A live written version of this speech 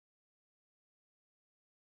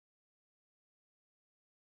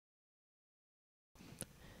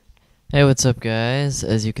Hey, what's up, guys?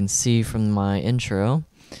 As you can see from my intro,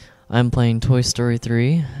 I'm playing Toy Story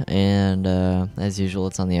 3, and as usual,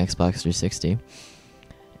 it's on the Xbox 360.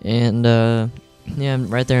 And yeah,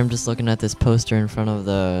 right there, I'm just looking at this poster in front of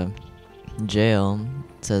the jail.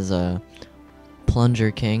 It says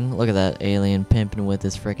Plunger King. Look at that alien pimping with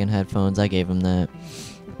his frickin' headphones. I gave him that.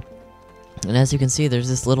 And as you can see, there's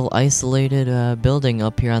this little isolated building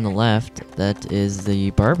up here on the left that is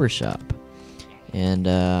the barber shop. And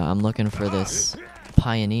I'm looking for this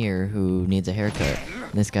pioneer who needs a haircut.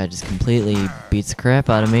 And this guy just completely beats the crap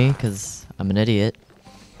out of me because I'm an idiot.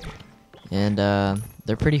 And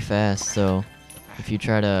they're pretty fast, so if you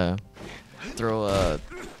try to throw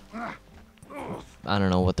I don't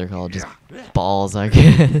know what they're called, just balls, I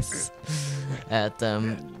guess, at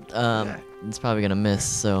them, it's probably gonna miss.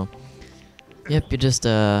 So, yep, you just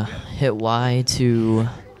hit Y to,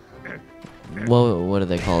 what do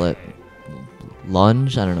they call it?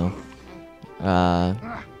 Lunge? I don't know.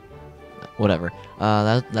 Whatever.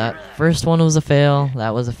 That first one was a fail.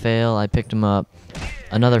 That was a fail. I picked him up.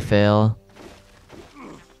 Another fail.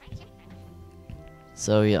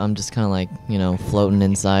 So yeah, I'm just kind of like, floating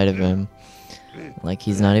inside of him, like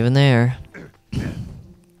he's not even there.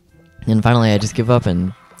 And finally, I just give up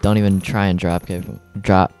and don't even try and drop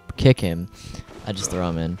kick him. I just throw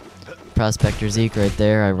him in. Prospector Zeke right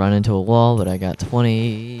there. I run into a wall, but I got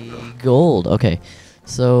 20 gold. Okay,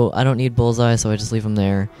 so I don't need Bullseye, so I just leave him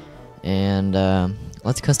there. And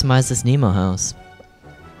let's customize this Nemo house.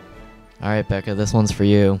 Alright, Becca, this one's for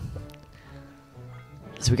you.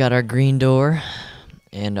 So we got our green door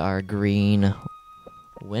and our green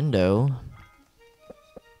window.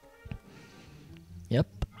 Yep.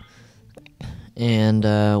 And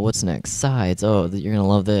what's next? Sides. Oh, you're gonna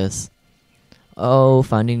love this. Oh,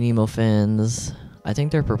 Finding Nemo fins. I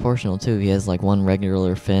think they're proportional too. He has like one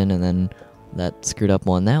regular fin and then that screwed up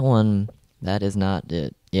one. That one, that is not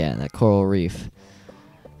it. Yeah, that coral reef.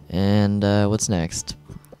 And what's next?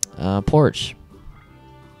 Porch.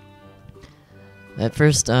 At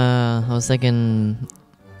first, I was thinking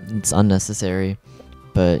it's unnecessary,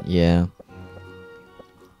 but yeah.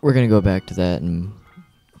 We're gonna go back to that and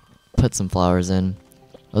put some flowers in.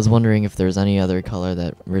 I was wondering if there's any other color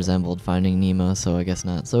that resembled Finding Nemo, so I guess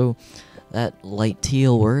not. So that light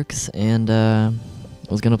teal works, and I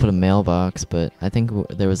was going to put a mailbox, but I think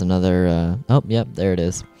there was another... oh, yep, there it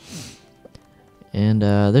is. And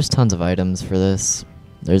there's tons of items for this.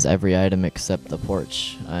 There's every item except the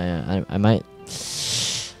porch. I might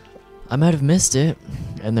have missed it,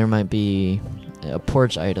 and there might be a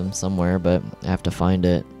porch item somewhere, but I have to find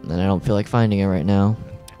it, and I don't feel like finding it right now.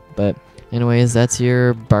 But... anyways, that's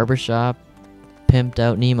your barbershop, pimped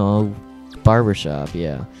out Nemo barbershop,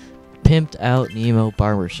 yeah. Pimped out Nemo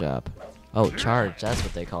barbershop. Oh, charge, that's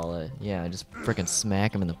what they call it. Yeah, just frickin'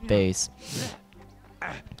 smack him in the face.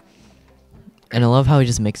 And I love how he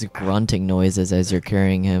just makes grunting noises as you're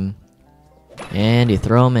carrying him. And you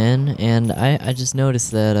throw him in, and I just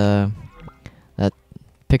noticed that, that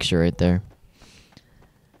picture right there.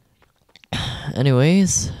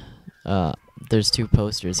 Anyways, there's two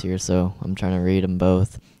posters here, so I'm trying to read them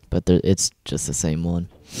both, but it's just the same one.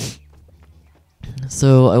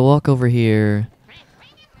 So I walk over here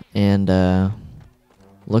and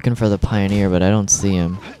looking for the pioneer, but I don't see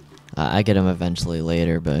him. I get him eventually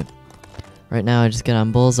later, but right now I just get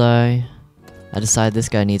on Bullseye. I decide this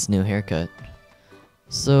guy needs a new haircut,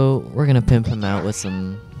 so we're gonna pimp him out with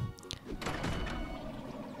some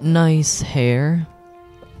nice hair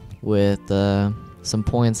with some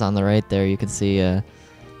points on the right there. You can see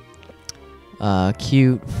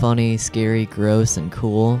cute, funny, scary, gross, and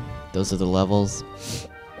cool. Those are the levels.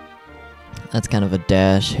 That's kind of a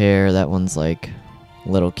dash hair. That one's like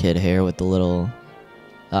little kid hair with the little...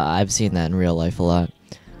 I've seen that in real life a lot.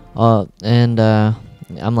 And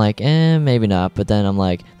I'm like, maybe not. But then I'm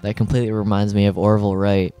like, that completely reminds me of Orville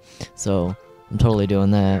Wright. So I'm totally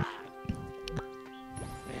doing that.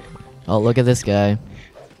 Oh, look at this guy.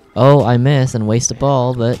 Oh, I miss and waste a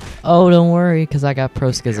ball, but oh, don't worry, because I got pro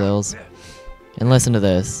skazills. And listen to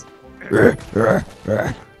this. And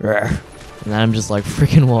I'm just like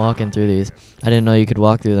freaking walking through these. I didn't know you could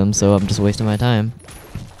walk through them, so I'm just wasting my time.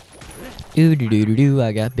 Doo-doo-doo-doo-doo,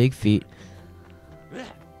 I got big feet.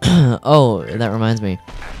 Oh, that reminds me.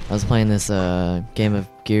 I was playing this game of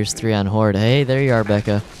Gears 3 on Horde. Hey, there you are,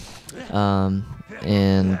 Becca.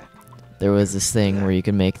 And... there was this thing where you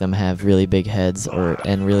could make them have really big heads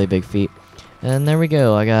and really big feet. And there we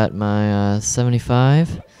go. I got my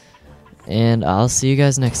 75. And I'll see you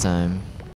guys next time.